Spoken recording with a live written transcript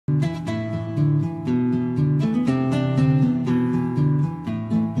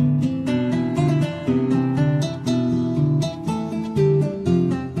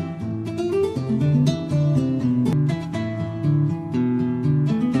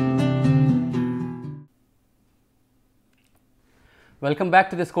Welcome back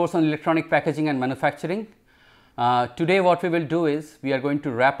to this course on electronic packaging and manufacturing. Today what we will do is we are going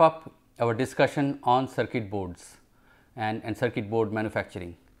to wrap up our discussion on circuit boards and circuit board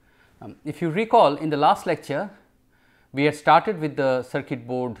manufacturing. If you recall, in the last lecture we had started with the circuit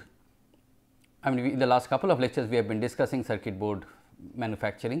board. In the last couple of lectures we have been discussing circuit board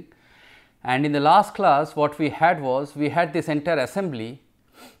manufacturing, and in the last class what we had was we had this entire assembly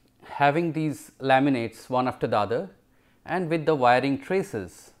having these laminates one after the other and with the wiring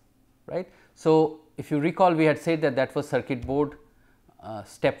traces, right. So, if you recall, we had said that that was circuit board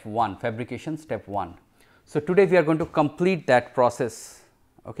step 1, fabrication step 1. So, today we are going to complete that process,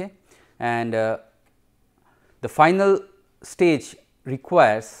 okay. And the final stage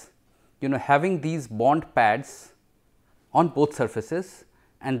requires having these bond pads on both surfaces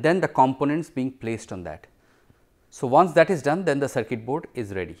and then the components being placed on that. So, once that is done, then the circuit board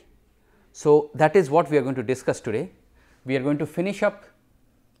is ready. So, that is what we are going to discuss today. We are going to finish up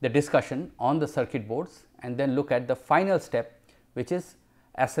the discussion on the circuit boards and then look at the final step, which is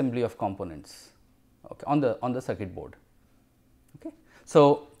assembly of components, okay, on the circuit board. Okay.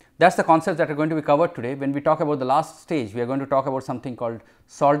 So, that is the concepts that are going to be covered today. When we talk about the last stage, we are going to talk about something called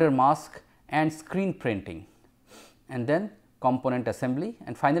solder mask and screen printing, and then component assembly,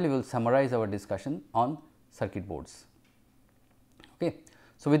 and finally, we will summarize our discussion on circuit boards. Okay.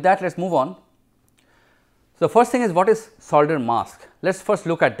 So, with that, let us move on. So, first thing is, what is solder mask? Let us first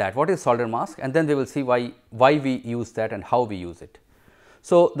look at that, what is solder mask, and then we will see why we use that and how we use it.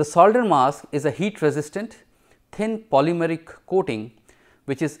 So, the solder mask is a heat resistant thin polymeric coating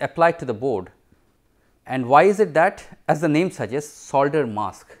which is applied to the board. And why is it that? As the name suggests, solder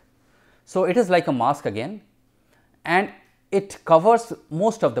mask. So, it is like a mask again, and it covers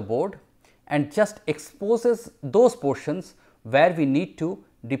most of the board and just exposes those portions where we need to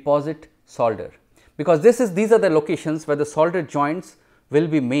deposit solder, because these are the locations where the solder joints will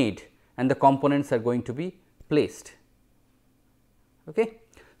be made and the components are going to be placed. Okay.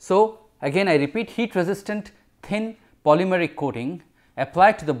 So, again I repeat, heat resistant thin polymeric coating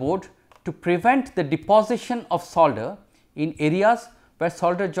applied to the board to prevent the deposition of solder in areas where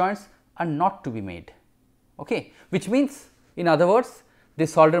solder joints are not to be made, okay. Which means, in other words,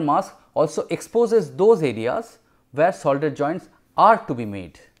 this solder mask also exposes those areas where solder joints are to be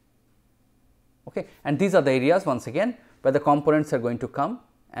made, okay. And these are the areas once again where the components are going to come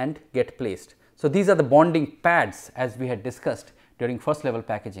and get placed. So, these are the bonding pads as we had discussed during first level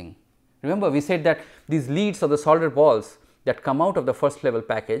packaging. Remember, we said that these leads or the solder balls that come out of the first level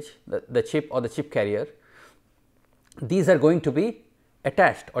package, the chip or the chip carrier, these are going to be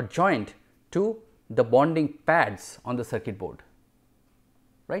attached or joined to the bonding pads on the circuit board,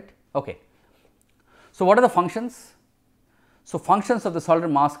 right. Okay. So, what are the functions? So, functions of the solder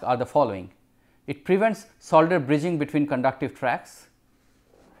mask are the following. It prevents solder bridging between conductive tracks,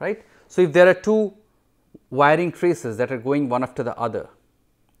 right. So, if there are two wiring traces that are going one after the other,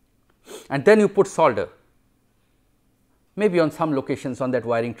 and then you put solder maybe on some locations on that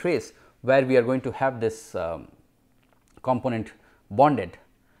wiring trace where we are going to have this component bonded,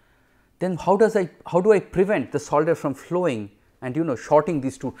 then how do I prevent the solder from flowing and shorting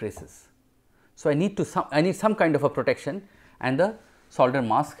these two traces? So, I need some kind of a protection, and the solder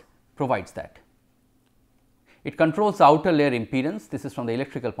mask provides that. It controls the outer layer impedance, this is from the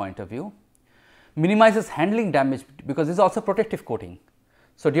electrical point of view, minimizes handling damage because this is also protective coating.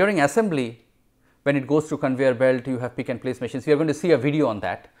 So, during assembly, when it goes through conveyor belt, you have pick and place machines, we are going to see a video on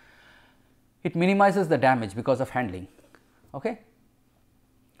that. It minimizes the damage because of handling. Okay.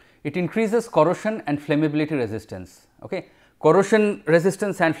 It increases corrosion and flammability resistance. Okay. Corrosion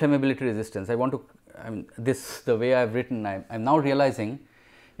resistance and flammability resistance. The way I have written, I am now realizing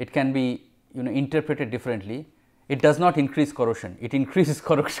it can be interpreted differently. It does not increase corrosion, it increases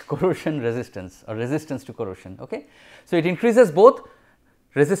corrosion resistance or resistance to corrosion. Okay. So, it increases both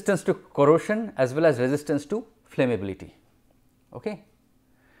resistance to corrosion as well as resistance to flammability. Okay.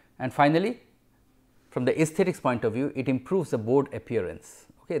 And finally, from the aesthetics point of view, it improves the board appearance.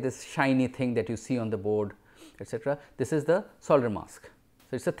 Okay. This shiny thing that you see on the board, etc., this is the solder mask.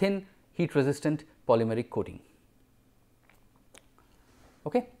 So, it is a thin heat resistant polymeric coating.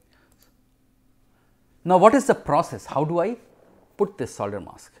 Okay. Now, what is the process? How do I put this solder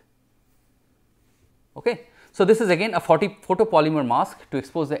mask? Okay. So, this is again a photopolymer mask to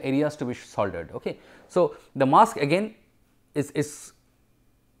expose the areas to be soldered. Okay. So, the mask again is it's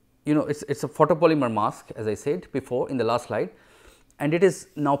a photopolymer mask, as I said before in the last slide, and it is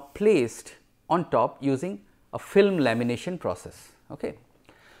now placed on top using a film lamination process. Okay.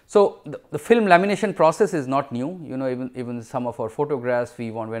 So, the film lamination process is not new, even some of our photographs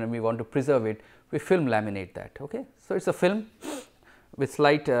when we want to preserve it, we film laminate that. Okay. So, it is a film with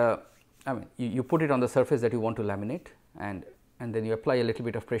slight I mean you put it on the surface that you want to laminate, and then you apply a little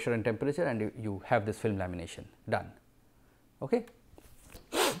bit of pressure and temperature, and you have this film lamination done. Okay.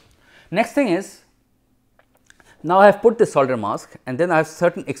 Next thing is, now I have put this solder mask, and then I have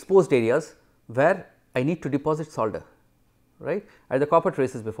certain exposed areas where I need to deposit solder, right. At the copper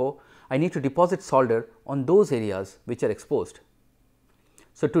traces before, I need to deposit solder on those areas which are exposed.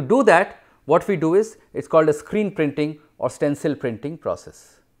 So, to do that, what we do is, it is called a screen printing or stencil printing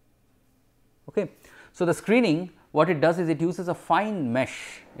process. Okay. So, the screening, what it does is, it uses a fine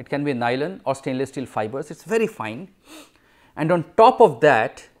mesh, it can be nylon or stainless steel fibers, it is very fine, and on top of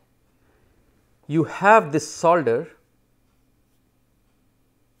that you have this solder.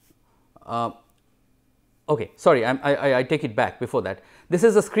 Okay, sorry, I take it back before that. This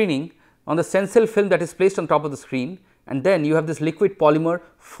is the screening on the stencil film that is placed on top of the screen, and then you have this liquid polymer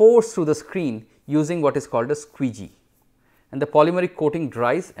forced through the screen using what is called a squeegee, and the polymeric coating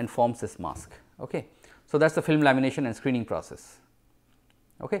dries and forms this mask. Okay. So, that is the film lamination and screening process.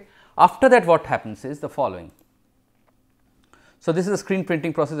 Okay. After that, what happens is the following. So, this is a screen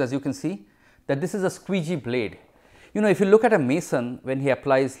printing process, as you can see that this is a squeegee blade. You know, if you look at a mason when he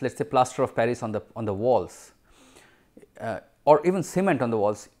applies, let us say, plaster of Paris on the walls or even cement on the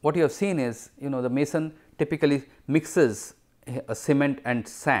walls, what you have seen is, you know, the mason typically mixes a cement and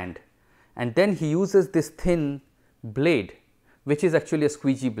sand, and then he uses this thin blade which is actually a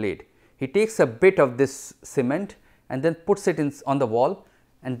squeegee blade. He takes a bit of this cement and then puts it on the wall,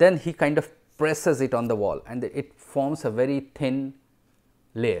 and then he kind of presses it on the wall, and it forms a very thin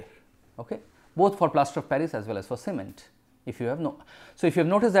layer. Okay. Both for plaster of Paris as well as for cement. If you have so if you have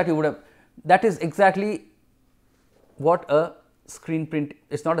noticed that, you would have, that is exactly what a screen print, it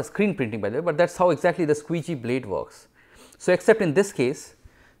is not a screen printing by the way, but that is how exactly the squeegee blade works. So, except in this case,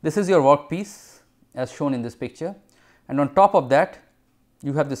 this is your workpiece as shown in this picture, and on top of that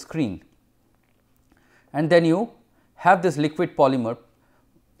you have the screen, and then you have this liquid polymer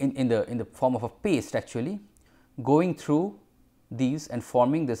in the form of a paste actually going through these and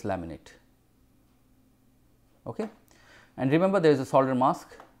forming this laminate. Okay. And remember, there is a solder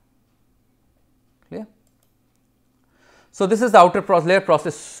mask, clear. So, this is the outer layer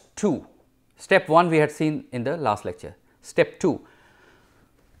process 2. Step 1 we had seen in the last lecture. Step 2.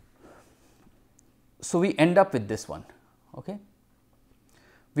 So, we end up with this one. Okay.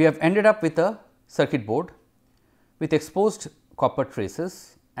 We have ended up with a circuit board with exposed copper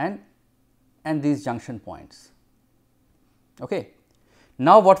traces and these junction points. Okay.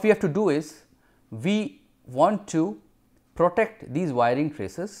 Now, what we have to do is, we want to protect these wiring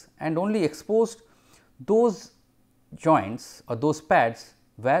traces and only expose those joints or those pads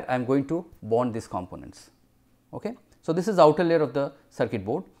where I am going to bond these components. Okay. So, this is the outer layer of the circuit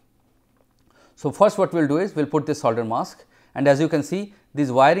board. So, first what we will do is, we will put this solder mask, and as you can see,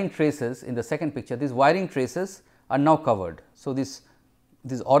 these wiring traces in the second picture, these wiring traces are now covered. So, these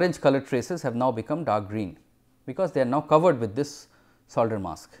orange colored traces have now become dark green, because they are now covered with this solder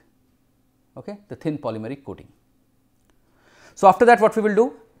mask, okay, the thin polymeric coating. So, after that what we will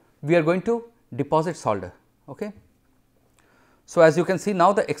do? We are going to deposit solder. Okay. So, as you can see,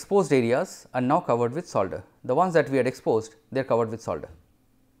 now the exposed areas are now covered with solder. The ones that we had exposed, they are covered with solder.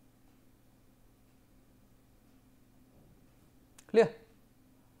 Clear?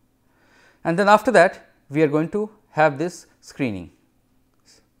 And then after that, we are going to have this screening.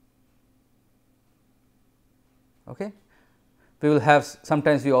 Okay. We will have,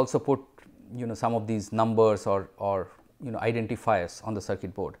 sometimes we also put, you know, some of these numbers or you know, identifiers on the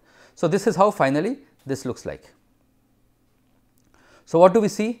circuit board. So, this is how finally this looks like. So, what do we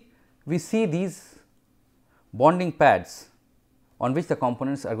see? We see these bonding pads on which the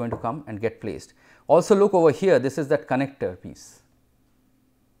components are going to come and get placed. Also look over here, this is that connector piece.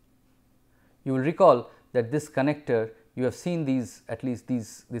 You will recall that this connector, you have seen these, at least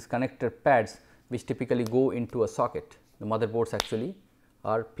these connector pads which typically go into a socket. The motherboards actually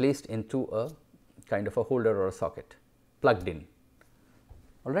are placed into a kind of a holder or a socket plugged in,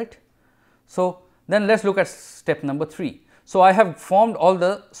 all right. So, then let us look at step number 3. So, I have formed all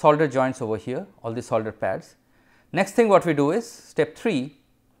the solder joints over here, all the solder pads. Next thing what we do is, step 3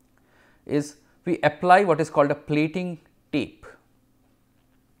 is we apply what is called a plating tape.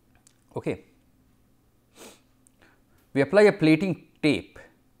 Okay. We apply a plating tape,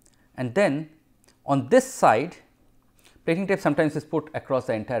 and then on this side, plating tape sometimes is put across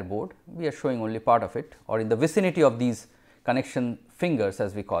the entire board. We are showing only part of it, or in the vicinity of these connection fingers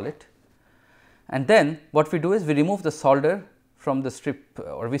as we call it. And then what we do is, we remove the solder from the strip,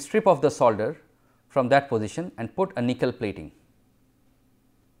 or we strip off the solder from that position and put a nickel plating.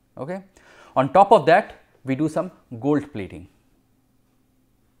 Okay. On top of that, we do some gold plating.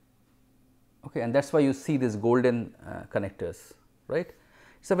 okay, and that is why you see these golden connectors, right. It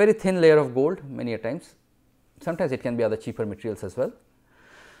is a very thin layer of gold many a times, sometimes it can be other cheaper materials as well.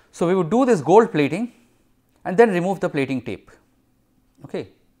 So, we would do this gold plating and then remove the plating tape. Okay.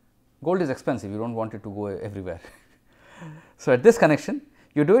 Gold is expensive, you do not want it to go everywhere. So, at this connection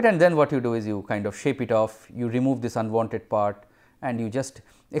you do it, and then what you do is you kind of shape it off, you remove this unwanted part and you just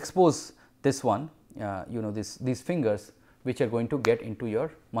expose this one, you know, these fingers which are going to get into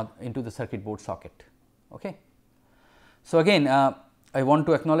your into the circuit board socket. Okay. So, again I want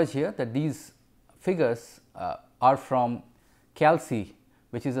to acknowledge here that these figures are from CALCE,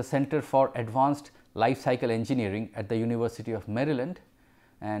 which is a Center for Advanced Life Cycle Engineering at the University of Maryland,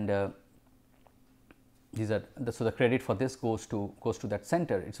 and these are so the credit for this goes to that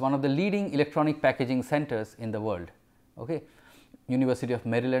center. It is one of the leading electronic packaging centers in the world. Okay. University of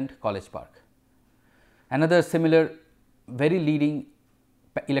Maryland, College Park. Another similar very leading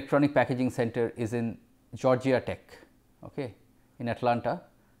electronic packaging center is in Georgia Tech, okay, in Atlanta,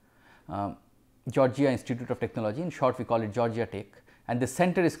 Georgia Institute of Technology, in short we call it Georgia Tech, and the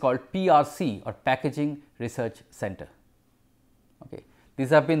center is called PRC or Packaging Research Center. Okay. These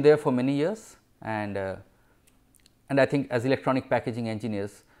have been there for many years, and I think as electronic packaging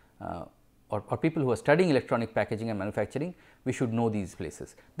engineers or people who are studying electronic packaging and manufacturing, we should know these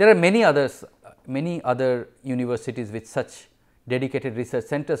places. There are many others, many other universities with such dedicated research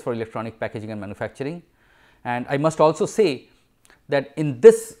centers for electronic packaging and manufacturing, and I must also say that in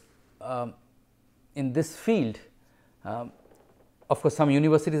this field, of course, some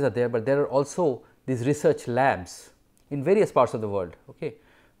universities are there, but there are also these research labs in various parts of the world, okay,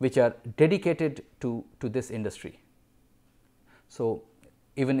 which are dedicated to this industry. So,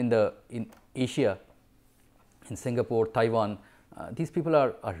 even in Asia, in Singapore, Taiwan, these people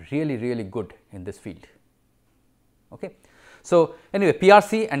are really good in this field. Okay. So, anyway,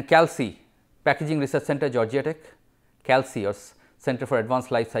 PRC and CALCE, Packaging Research Center, Georgia Tech, CALCE or Center for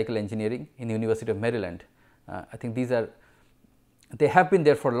Advanced Life Cycle Engineering in the University of Maryland. I think they have been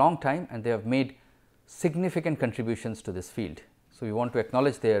there for a long time and they have made significant contributions to this field. So, we want to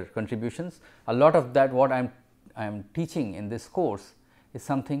acknowledge their contributions. A lot of that what I am teaching in this course is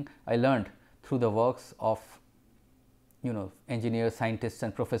something I learned through the works of engineers, scientists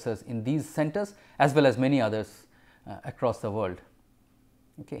and professors in these centers as well as many others across the world,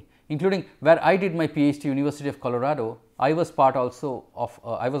 okay, including where I did my PhD, University of Colorado. I was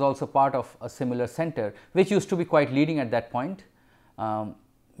also part of a similar center which used to be quite leading at that point,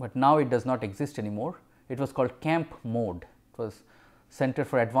 but now it does not exist anymore. It was called CAMP mode. It was Center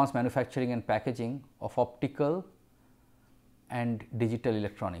for Advanced Manufacturing and Packaging of Optical and Digital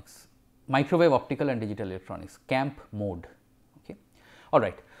Electronics, Microwave Optical and Digital Electronics, CAMP mode. Okay. All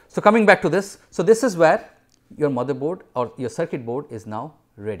right. So, coming back to this, so this is where your motherboard or your circuit board is now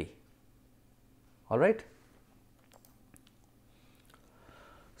ready. All right.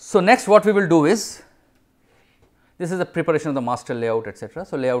 So, next what we will do is, this is a preparation of the master layout, etc.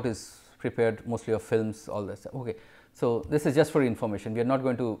 So, layout is prepared mostly of films, all this. Okay. So, this is just for information, we are not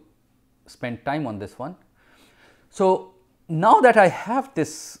going to spend time on this one. So, now that I have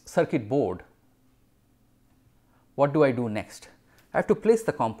this circuit board, what do I do next? I have to place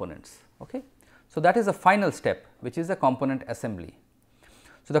the components. Okay. So, that is the final step, which is the component assembly.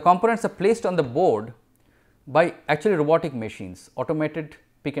 So, the components are placed on the board by actually robotic machines, automated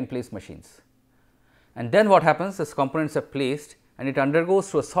pick and place machines, and then what happens is components are placed and it undergoes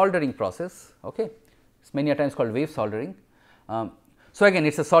through a soldering process. Okay. It is many a times called wave soldering. So, again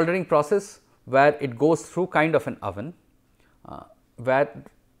it is a soldering process where it goes through kind of an oven, where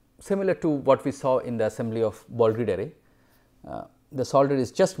similar to what we saw in the assembly of ball grid array. The solder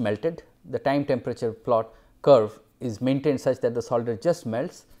is just melted, the time temperature plot curve is maintained such that the solder just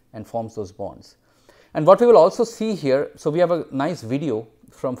melts and forms those bonds. And what we will also see here, so we have a nice video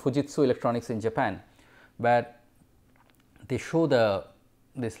from Fujitsu Electronics in Japan, where they show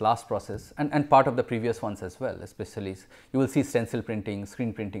this last process and part of the previous ones as well, especially you will see stencil printing,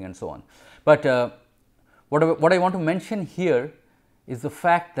 screen printing and so on. But what I want to mention here is the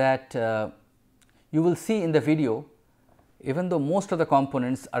fact that you will see in the video, even though most of the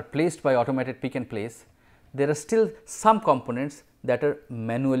components are placed by automated pick and place, there are still some components that are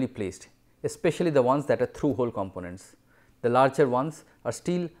manually placed, especially the ones that are through hole components. The larger ones are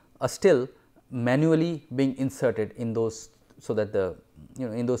still manually being inserted in those, so that the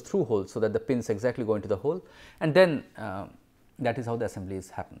in those through holes, so that the pins exactly go into the hole, and then that is how the assembly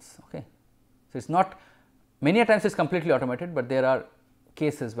happens. Okay. So, it is not many a times it is completely automated, but there are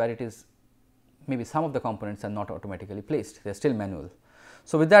cases where it is maybe some of the components are not automatically placed, they are still manual.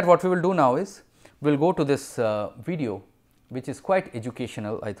 So, with that what we will do now is we will go to this video, which is quite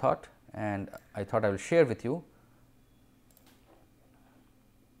educational I thought, and I thought I will share with you.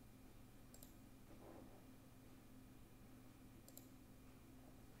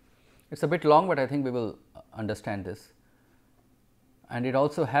 It is a bit long, but I think we will understand this, and it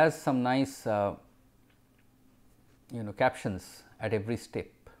also has some nice captions at every step.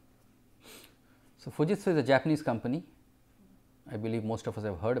 So, Fujitsu is a Japanese company. I believe most of us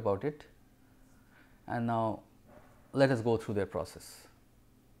have heard about it, and now let us go through their process.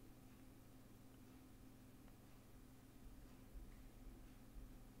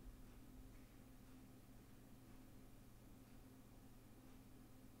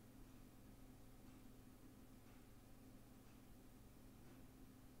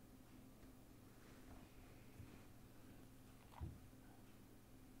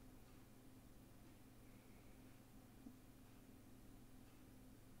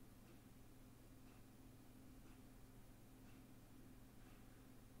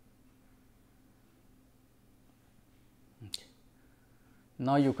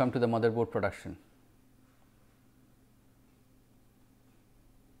 Now, you come to the motherboard production.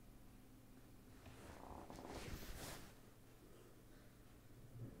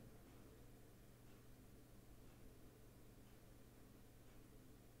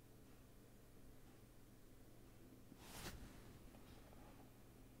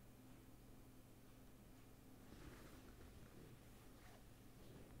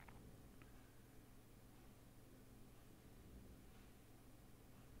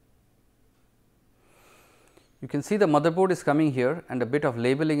 You can see the motherboard is coming here and a bit of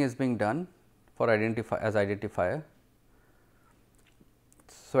labeling is being done for identifier.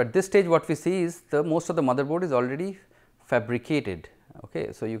 So, at this stage what we see is the most of the motherboard is already fabricated.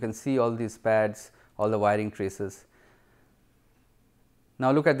 Okay. So, you can see all these pads, all the wiring traces.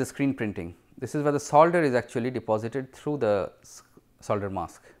 Now, look at the screen printing. This is where the solder is actually deposited through the solder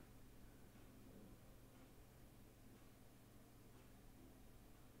mask.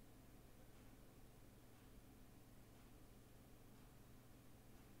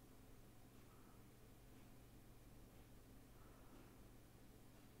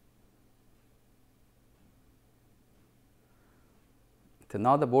 So,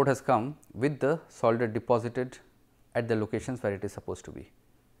 now the board has come with the solder deposited at the locations where it is supposed to be,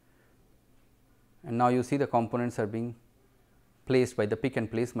 and now you see the components are being placed by the pick and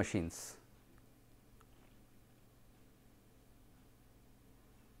place machines.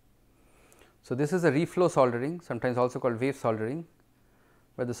 So, this is a reflow soldering, sometimes also called wave soldering,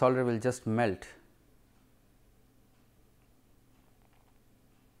 where the solder will just melt.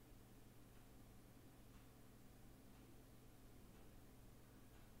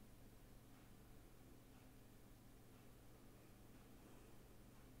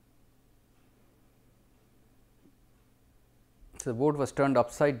 So, the board was turned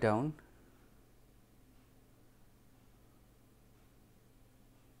upside down.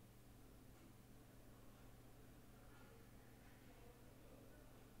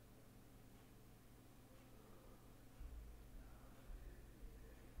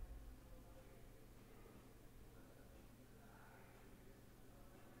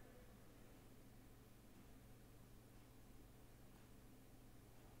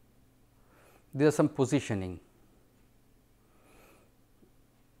 There is some positioning.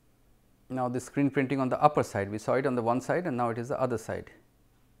 Now, the screen printing on the upper side, we saw it on the one side and now it is the other side.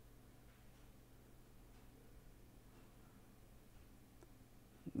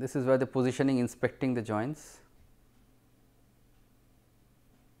 This is where the positioning, inspecting the joints.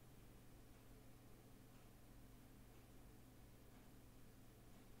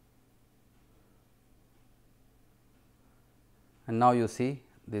 And now you see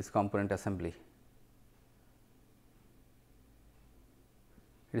this component assembly.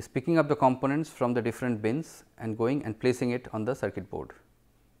 It is picking up the components from the different bins and going and placing it on the circuit board.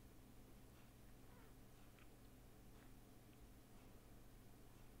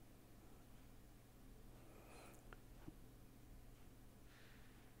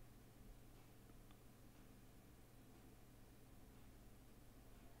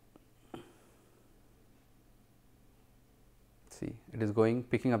 See, it is going,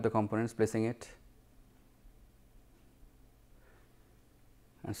 picking up the components, placing it,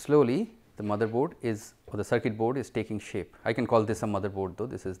 and slowly the motherboard is, or the circuit board is taking shape. I can call this a motherboard though,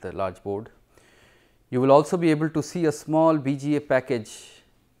 this is the large board. You will also be able to see a small BGA package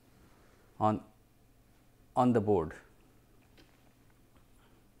on the board.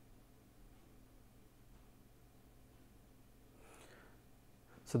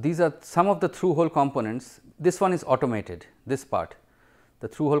 So, these are some of the through hole components. This one is automated, this part. The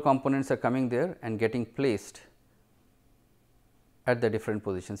through hole components are coming there and getting placed at the different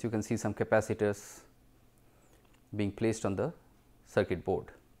positions. You can see some capacitors being placed on the circuit board.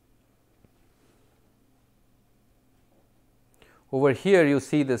 Over here you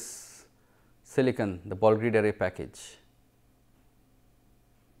see this silicon, the ball grid array package.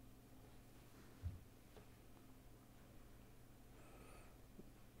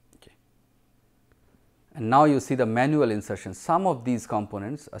 Okay. And now you see the manual insertion. Some of these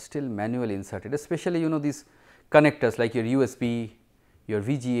components are still manually inserted, especially these connectors like your USB, your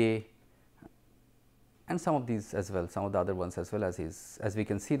VGA, and some of these as well, some of the other ones as well, as we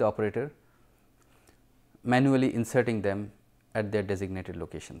can see the operator manually inserting them at their designated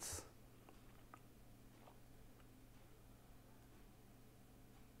locations.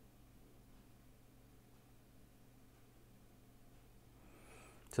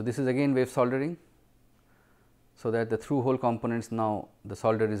 So, this is again wave soldering, so that the through hole components, now the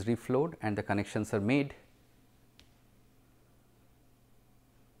solder is reflowed and the connections are made.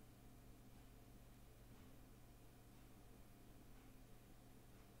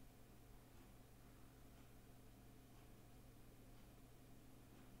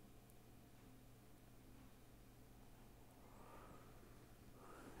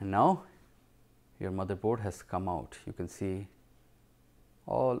 And now your motherboard has come out. You can see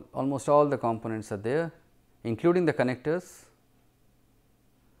almost all the components are there, including the connectors.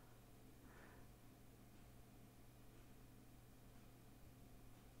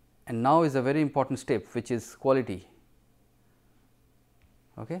 And now is a very important step, which is quality.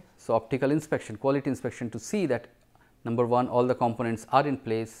 Okay. So, optical inspection, quality inspection, to see that number one, all the components are in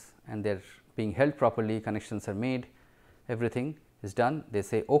place and they are being held properly, connections are made, everything is done. They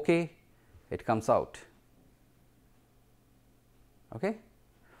say okay, it comes out. Okay.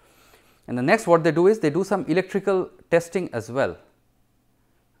 And the next what they do is they do some electrical testing as well.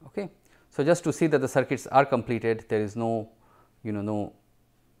 Okay. So, just to see that the circuits are completed, there is no no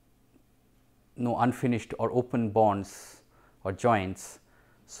unfinished or open bonds or joints.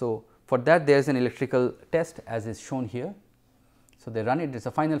 So, for that there is an electrical test as is shown here. So, they run it, it is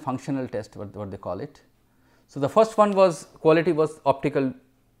a final functional test, what they call it. So, the first one was quality, was optical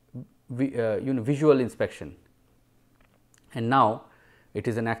visual inspection, and now it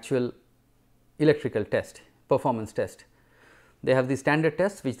is an actual electrical test, performance test. They have the standard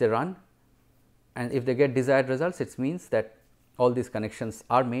tests which they run, and if they get desired results, it means that all these connections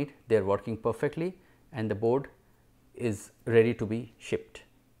are made, they are working perfectly and the board is ready to be shipped.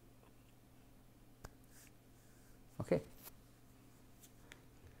 Okay.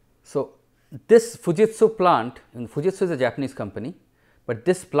 So, this Fujitsu plant, and Fujitsu is a Japanese company, but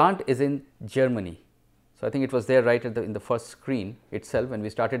this plant is in Germany. So, I think it was there right at in the first screen itself when we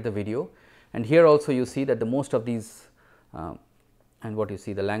started the video, and here also you see that the most of these and what you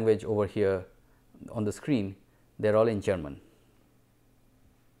see, the language over here on the screen, they are all in German.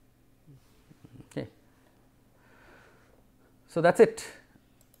 Okay. So, that is it,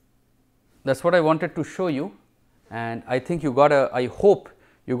 that is what I wanted to show you, and I think you got I hope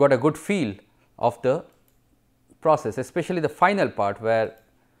you got a good feel of the process, especially the final part where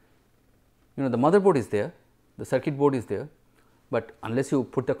the motherboard is there, the circuit board is there, but unless you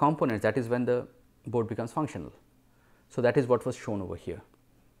put the components, that is when the board becomes functional. So, that is what was shown over here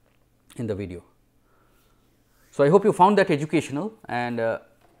in the video. So, I hope you found that educational, and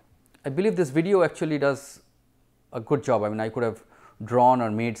I believe this video actually does a good job. I mean, I could have drawn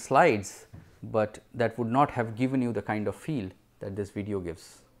or made slides, but that would not have given you the kind of feel that this video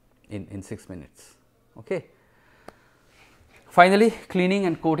gives in 6 minutes. Okay. Finally, cleaning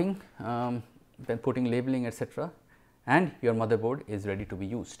and coating, then putting labeling, etc., and your motherboard is ready to be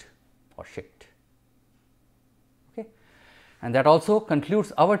used or shipped. Okay. And that also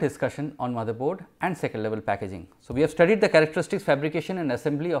concludes our discussion on motherboard and second level packaging. So, we have studied the characteristics, fabrication and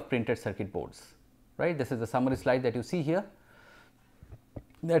assembly of printed circuit boards, right. This is the summary slide that you see here.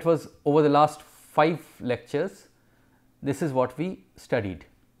 That was over the last 5 lectures. This is what we studied.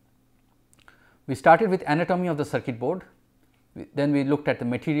 We started with anatomy of the circuit board, then we looked at the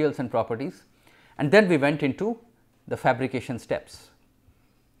materials and properties, and then we went into the fabrication steps.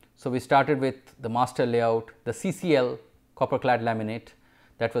 So, we started with the master layout, the CCL, copper clad laminate,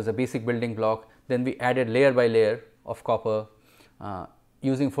 that was a basic building block. Then we added layer by layer of copper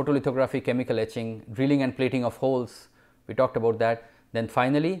using photolithography, chemical etching, drilling and plating of holes, we talked about that. Then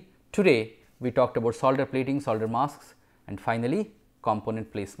finally, today we talked about solder plating, solder masks, and finally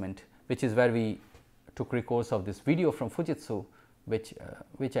component placement, which is where we took recourse of this video from Fujitsu,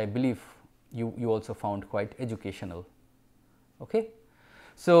 which I believe you also found quite educational. Okay.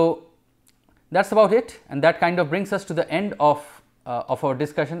 So, that is about it, and that kind of brings us to the end of our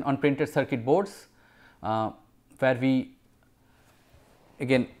discussion on printed circuit boards, where we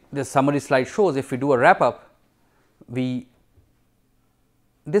again this summary slide shows, if we do a wrap up, we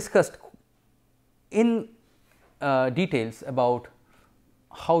discussed in details about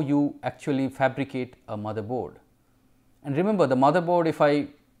how you actually fabricate a motherboard. And remember, the motherboard,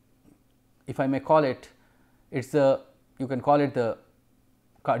 if I may call it, you can call it the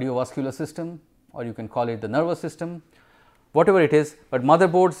cardiovascular system, or you can call it the nervous system, whatever it is, but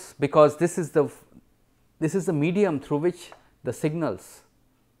motherboards, because this is the medium through which the signals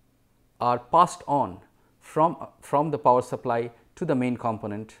are passed on from the power supply to the main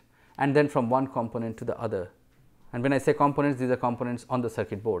component, and then from one component to the other. And when I say components, these are components on the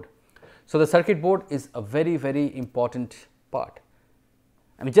circuit board. So, the circuit board is a very, very important part.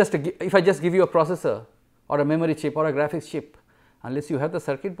 I mean, if I just give you a processor or a memory chip or a graphics chip, unless you have the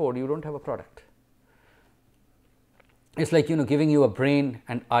circuit board, you do not have a product. It is like giving you a brain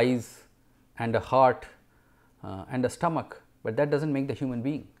and eyes and a heart and a stomach, but that does not make the human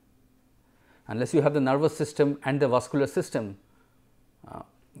being. Unless you have the nervous system and the vascular system,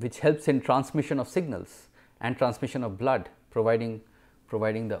 which helps in transmission of signals and transmission of blood, providing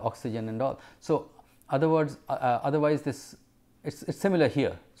the oxygen and all. So, otherwise this it's similar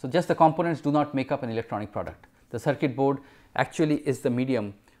here. So, just the components do not make up an electronic product. The circuit board actually is the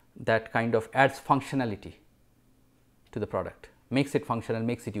medium that kind of adds functionality to the product, makes it functional,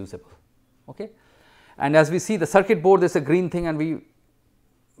 makes it usable. Okay? And as we see, the circuit board is a green thing, and we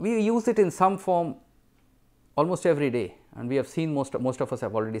use it in some form almost every day, and we have seen most of us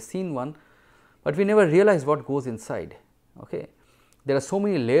have already seen one, but we never realize what goes inside. Okay? There are so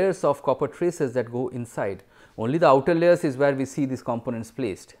many layers of copper traces that go inside. Only the outer layers is where we see these components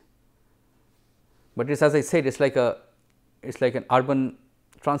placed. But it's, as I said, it's like an urban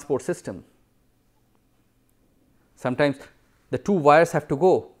transport system. Sometimes the two wires have to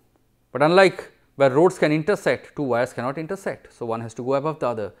go, but unlike where roads can intersect, two wires cannot intersect. So, one has to go above the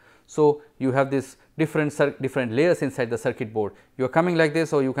other. So, you have this different layers inside the circuit board. You are coming like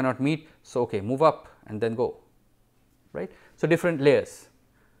this, or you cannot meet. So, okay, move up and then go, right. So, different layers,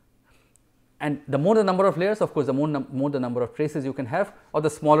 and the more the number of layers, of course, the more the number of traces you can have, or the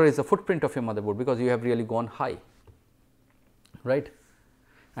smaller is the footprint of your motherboard, because you have really gone high, right.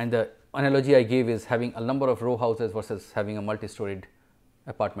 And the analogy I gave is having a number of row houses versus having a multi-storied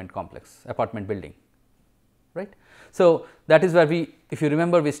apartment building, right. So, that is where if you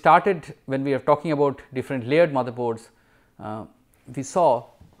remember, we started when we are talking about different layered motherboards, we saw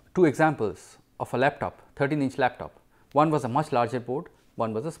two examples of a laptop, 13-inch laptop. One was a much larger board,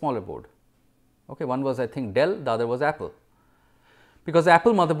 one was a smaller board. Okay, one was, I think, Dell, the other was Apple, because the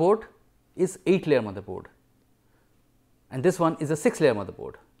Apple motherboard is 8-layer motherboard, and this one is a 6-layer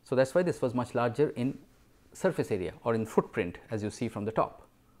motherboard. So, that is why this was much larger in surface area or in footprint, as you see from the top.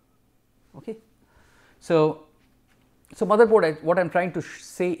 Okay. So, motherboard, what I am trying to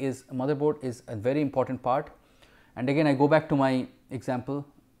say is motherboard is a very important part, and again I go back to my example,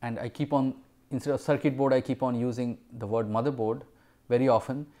 and I keep on, instead of circuit board, I keep on using the word motherboard very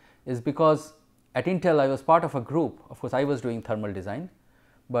often, is because at Intel I was part of a group. Of course, I was doing thermal design,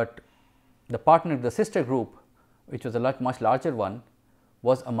 but the sister group, which was a much larger one,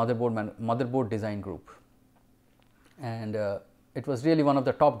 was a motherboard design group, and it was really one of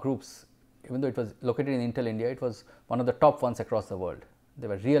the top groups. Even though it was located in Intel India, it was one of the top ones across the world. They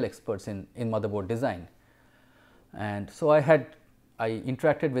were real experts in motherboard design, and so I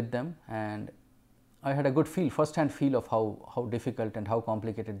interacted with them, and I had a good first-hand feel of how difficult and how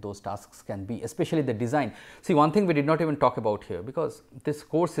complicated those tasks can be, especially the design. See, one thing we did not even talk about here, because this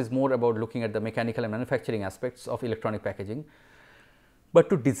course is more about looking at the mechanical and manufacturing aspects of electronic packaging, but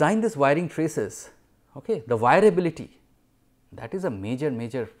to design this wiring traces, okay, the wireability, that is a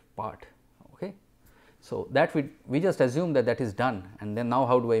major part. Okay. So, that we just assume that is done, and then now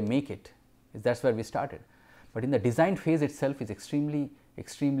how do I make it, that is where we started. But in the design phase itself is extremely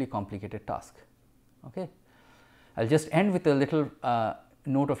complicated task. Okay. I will just end with a little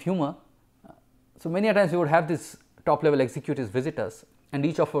note of humor. So, many a times we would have this top level executives visit us, and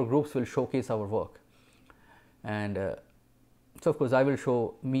each of our groups will showcase our work, and so of course, I will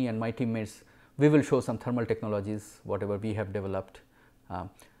show, me and my teammates, we will show some thermal technologies, whatever we have developed.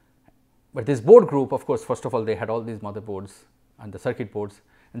 But this board group, of course, first of all they had all these motherboards and the circuit boards,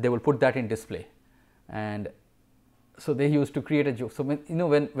 and they will put that in display, and so they used to create a joke. So,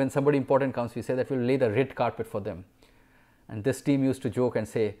 when somebody important comes, we say that we will lay the red carpet for them, and this team used to joke and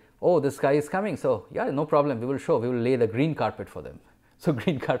say, oh, this guy is coming, so yeah, no problem, we will lay the green carpet for them. So,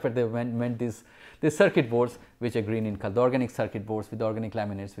 green carpet, they meant these circuit boards which are green in color, the organic circuit boards with organic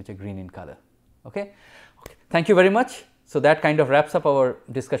laminates which are green in color. Okay. Thank you very much. So, that kind of wraps up our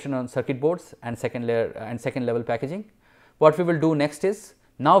discussion on circuit boards and second level packaging. what we will do next is,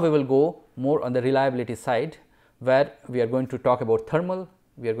 now we will go more on the reliability side, where we are going to talk about thermal,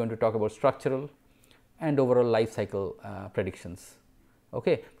 we are going to talk about structural and overall life cycle predictions.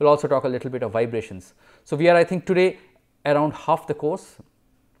 Okay. We will also talk a little bit of vibrations. So, we are, I think, today around half the course.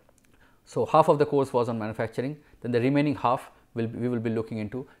 So, half of the course was on manufacturing, then the remaining half we will be looking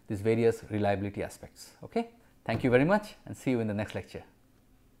into these various reliability aspects. Okay. Thank you very much and see you in the next lecture.